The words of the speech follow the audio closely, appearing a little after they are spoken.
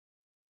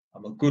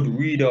I'm a good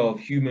reader of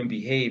human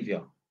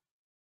behavior.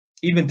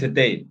 Even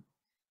today,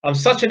 I'm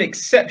such an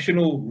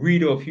exceptional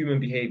reader of human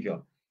behavior.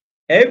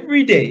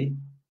 Every day,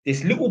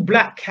 this little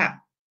black cat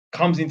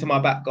comes into my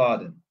back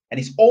garden and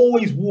it's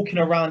always walking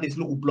around this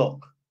little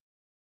block.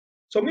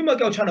 So me and my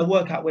girl trying to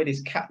work out where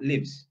this cat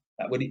lives,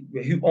 like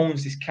who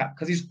owns this cat,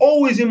 because it's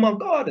always in my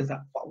garden. It's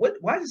like,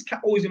 why is this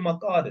cat always in my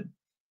garden?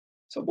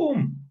 So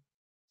boom.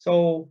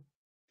 So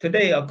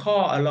today a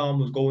car alarm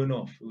was going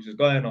off. It was just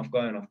going off,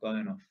 going off,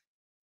 going off.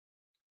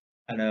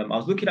 And I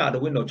was looking out the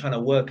window trying to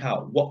work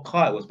out what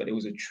car it was, but it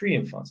was a tree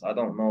in front. So I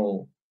don't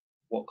know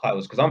what car it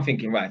was, because I'm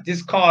thinking, right,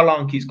 this car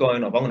alarm keeps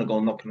going off. I'm gonna go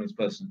knock on this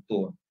person's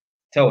door,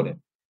 tell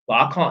them.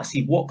 But I can't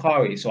see what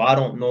car it is, so I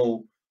don't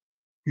know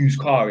whose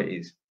car it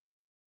is.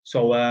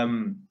 So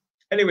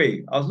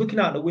anyway, I was looking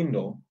out the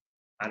window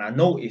and I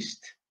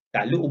noticed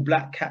that little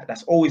black cat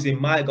that's always in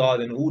my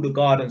garden, all the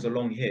gardens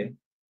along here.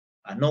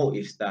 I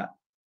noticed that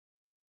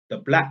the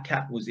black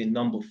cat was in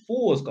number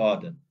 4's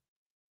garden,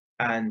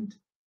 and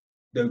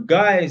the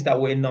guys that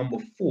were in number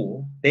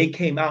 4, they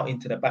came out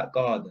into the back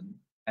garden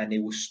and they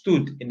were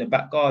stood in the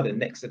back garden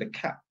next to the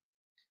cat.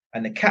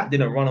 And the cat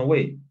didn't run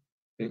away,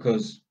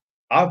 because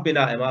I've been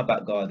out in my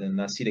back garden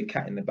and I see the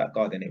cat in the back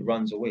garden, it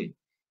runs away.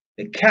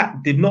 The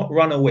cat did not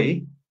run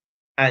away,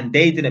 and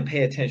they didn't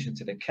pay attention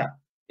to the cat.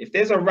 If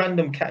there's a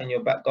random cat in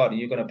your back garden,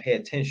 you're going to pay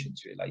attention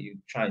to it, like you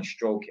try and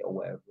stroke it or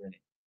whatever.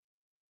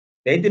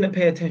 They didn't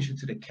pay attention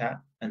to the cat,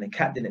 and the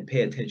cat didn't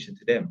pay attention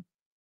to them.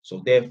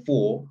 So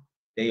therefore,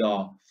 they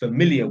are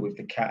familiar with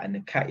the cat, and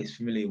the cat is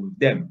familiar with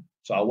them.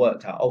 So I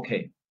worked out,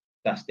 okay,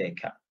 that's their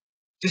cat.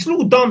 Just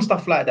little dumb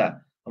stuff like that.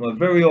 I'm a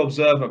very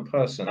observant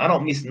person. I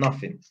don't miss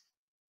nothing.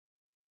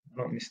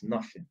 I don't miss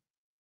nothing.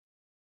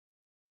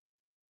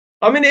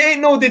 I mean, it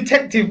ain't no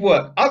detective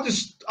work. I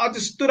just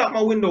stood out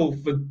my window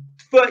for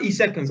 30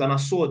 seconds and I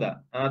saw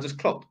that, and I just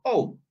clocked,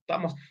 oh, that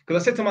must,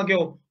 because I said to my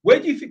girl, where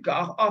do you think,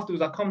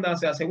 afterwards I come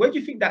downstairs, I say, where do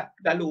you think that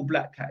little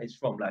black cat is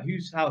from? Like,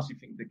 whose house do you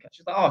think the cat?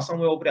 She's like, oh,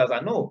 somewhere over there. I was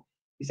like, no,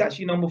 it's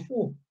actually number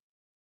 4.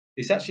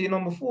 It's actually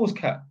number 4's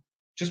cat.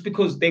 Just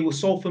because they were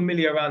so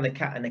familiar around the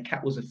cat and the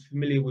cat was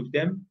familiar with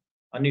them,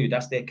 I knew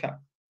that's their cat.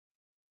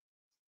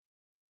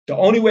 The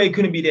only way it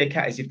couldn't be their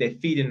cat is if they're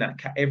feeding that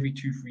cat every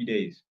 2-3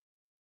 days.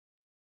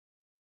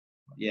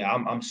 Yeah,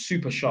 I'm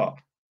super sharp.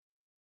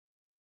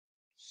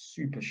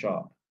 Super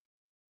sharp.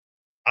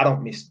 I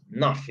don't miss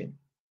nothing,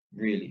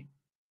 really.